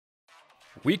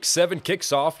Week 7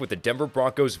 kicks off with the Denver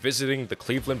Broncos visiting the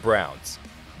Cleveland Browns.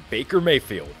 Baker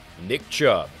Mayfield, Nick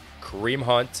Chubb, Kareem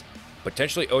Hunt,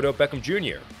 potentially Odell Beckham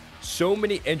Jr. So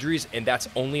many injuries, and that's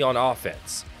only on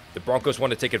offense. The Broncos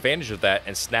want to take advantage of that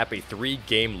and snap a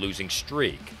 3-game losing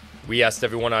streak. We asked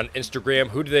everyone on Instagram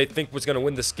who do they think was going to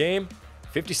win this game.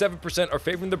 57% are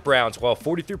favoring the Browns, while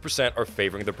 43% are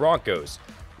favoring the Broncos.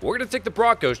 We're going to take the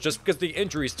Broncos just because of the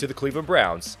injuries to the Cleveland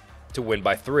Browns to win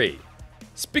by 3.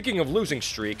 Speaking of losing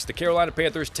streaks, the Carolina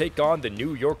Panthers take on the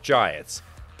New York Giants.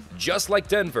 Just like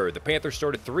Denver, the Panthers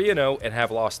started 3-0 and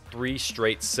have lost 3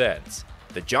 straight since.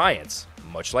 The Giants,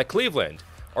 much like Cleveland,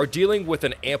 are dealing with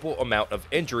an ample amount of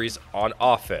injuries on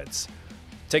offense.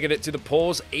 Taking it to the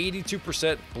polls,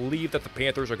 82% believe that the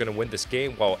Panthers are going to win this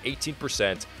game, while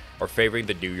 18% are favoring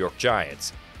the New York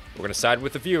Giants. We're going to side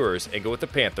with the viewers and go with the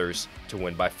Panthers to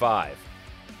win by 5.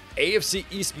 AFC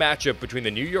East matchup between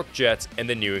the New York Jets and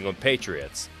the New England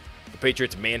Patriots. The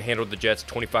Patriots manhandled the Jets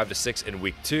 25-6 in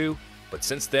Week 2, but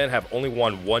since then have only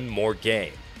won one more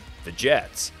game. The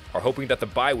Jets are hoping that the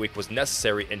bye week was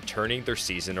necessary in turning their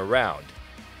season around.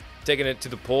 Taking it to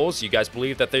the polls, you guys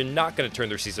believe that they're not going to turn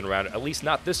their season around, at least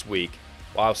not this week.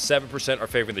 While 7% are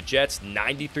favoring the Jets,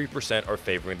 93% are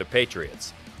favoring the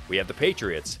Patriots. We have the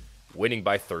Patriots winning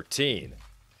by 13.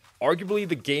 Arguably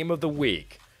the game of the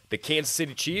week, the Kansas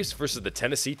City Chiefs versus the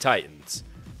Tennessee Titans.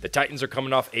 The Titans are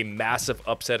coming off a massive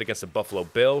upset against the Buffalo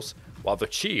Bills, while the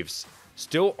Chiefs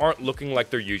still aren't looking like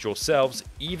their usual selves,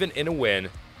 even in a win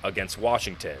against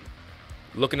Washington.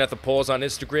 Looking at the polls on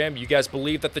Instagram, you guys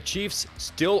believe that the Chiefs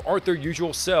still aren't their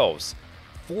usual selves.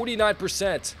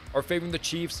 49% are favoring the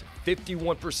Chiefs,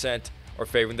 51% are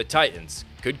favoring the Titans.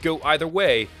 Could go either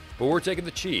way, but we're taking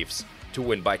the Chiefs to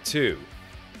win by 2.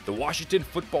 The Washington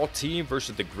football team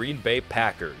versus the Green Bay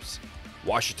Packers.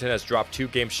 Washington has dropped 2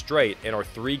 games straight and are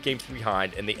 3 games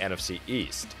behind in the NFC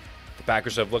East. The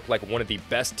Packers have looked like one of the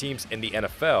best teams in the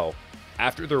NFL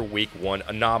after their Week 1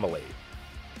 anomaly.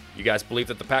 You guys believe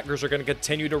that the Packers are going to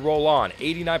continue to roll on.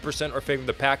 89% are favoring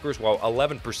the Packers, while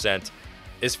 11%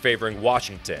 is favoring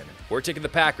Washington. We're taking the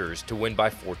Packers to win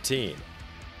by 14.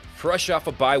 Fresh off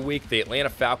a bye week, the Atlanta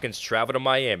Falcons travel to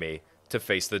Miami to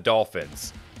face the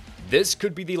Dolphins. This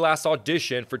could be the last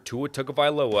audition for Tua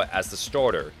Tagovailoa as the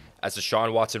starter, as the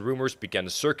Deshaun Watson rumors begin to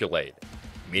circulate.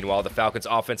 Meanwhile, the Falcons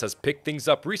offense has picked things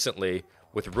up recently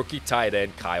with rookie tight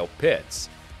end Kyle Pitts.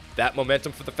 That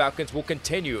momentum for the Falcons will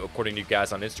continue, according to you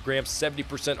guys on Instagram.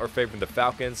 70% are favoring the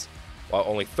Falcons, while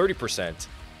only 30%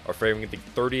 are favoring the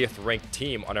 30th ranked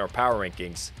team on our power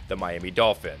rankings, the Miami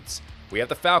Dolphins. We have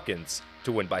the Falcons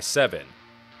to win by 7.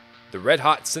 The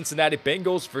red-hot Cincinnati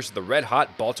Bengals versus the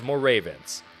red-hot Baltimore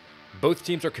Ravens. Both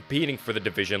teams are competing for the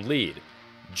division lead.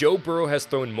 Joe Burrow has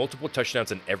thrown multiple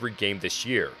touchdowns in every game this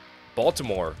year.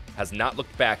 Baltimore has not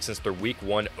looked back since their Week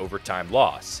 1 overtime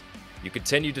loss. You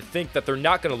continue to think that they're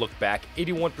not going to look back.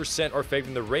 81% are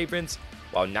favoring the Ravens,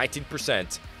 while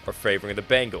 19% are favoring the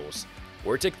Bengals.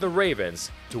 We're taking the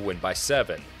Ravens to win by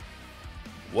 7.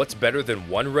 What's better than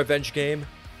one revenge game?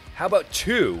 How about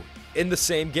 2 in the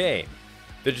same game?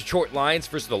 The Detroit Lions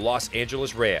versus the Los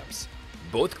Angeles Rams.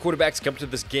 Both quarterbacks come to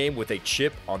this game with a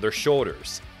chip on their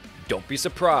shoulders. Don't be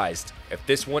surprised if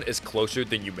this one is closer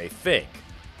than you may think.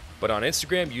 But on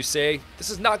Instagram, you say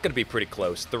this is not going to be pretty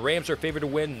close. The Rams are favored to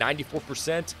win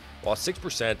 94%, while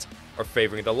 6% are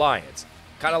favoring the Lions.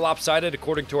 Kind of lopsided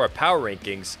according to our power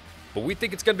rankings, but we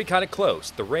think it's going to be kind of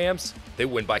close. The Rams, they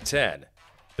win by 10.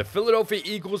 The Philadelphia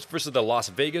Eagles versus the Las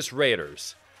Vegas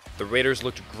Raiders. The Raiders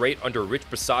looked great under Rich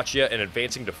Bisaccia and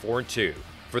advancing to 4-2.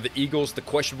 For the Eagles, the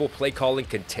questionable play calling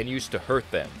continues to hurt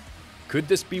them. Could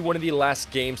this be one of the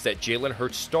last games that Jalen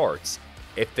Hurts starts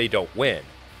if they don't win?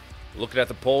 Looking at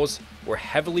the polls, we're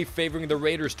heavily favoring the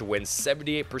Raiders to win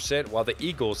 78%, while the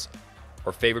Eagles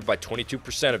are favored by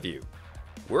 22% of you.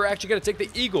 We're actually going to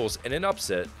take the Eagles in an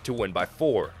upset to win by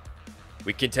 4.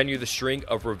 We continue the string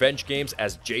of revenge games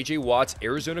as J.J. Watt's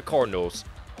Arizona Cardinals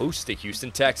host the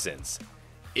Houston Texans.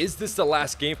 Is this the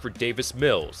last game for Davis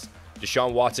Mills?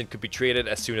 Deshaun Watson could be traded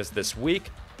as soon as this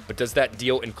week, but does that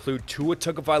deal include Tua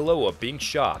Tagovailoa being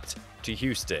shopped to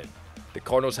Houston? The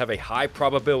Cardinals have a high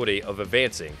probability of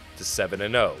advancing to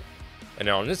 7-0. And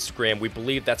on Instagram, we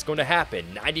believe that's going to happen.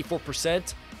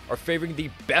 94% are favoring the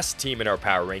best team in our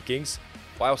power rankings,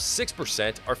 while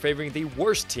 6% are favoring the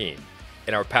worst team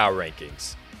in our power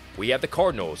rankings. We have the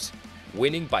Cardinals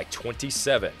winning by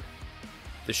 27.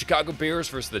 The Chicago Bears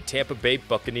versus the Tampa Bay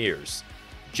Buccaneers.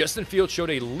 Justin Fields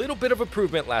showed a little bit of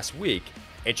improvement last week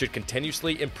and should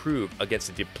continuously improve against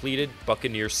the depleted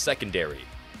Buccaneers secondary.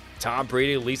 Tom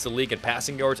Brady leads the league in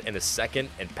passing yards and is second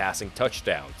in passing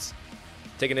touchdowns.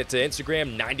 Taking it to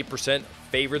Instagram, 90%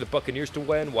 favor the Buccaneers to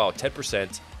win, while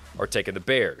 10% are taking the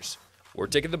Bears. We're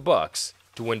taking the Bucs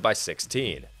to win by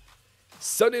 16.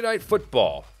 Sunday Night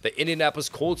Football, the Indianapolis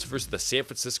Colts versus the San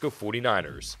Francisco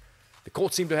 49ers. The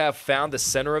Colts seem to have found the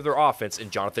center of their offense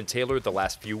in Jonathan Taylor the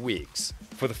last few weeks.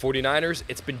 For the 49ers,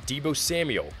 it's been Deebo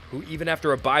Samuel, who even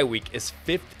after a bye week is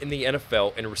 5th in the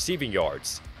NFL in receiving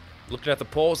yards. Looking at the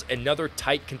polls, another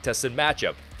tight contested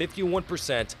matchup.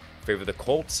 51% favor the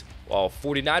Colts, while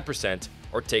 49%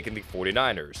 are taking the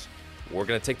 49ers. We're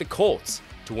going to take the Colts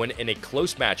to win in a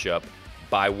close matchup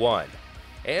by 1.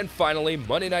 And finally,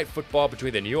 Monday Night Football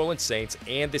between the New Orleans Saints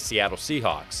and the Seattle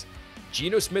Seahawks.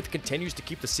 Geno Smith continues to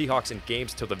keep the Seahawks in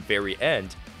games till the very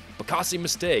end, but costly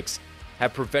mistakes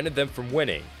have prevented them from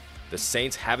winning. The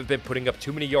Saints haven't been putting up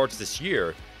too many yards this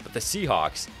year, but the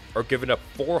Seahawks are giving up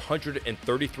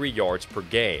 433 yards per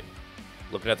game.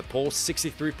 Looking at the polls,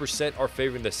 63% are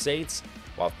favoring the Saints,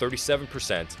 while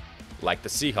 37% like the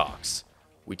Seahawks.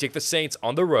 We take the Saints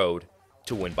on the road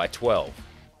to win by 12.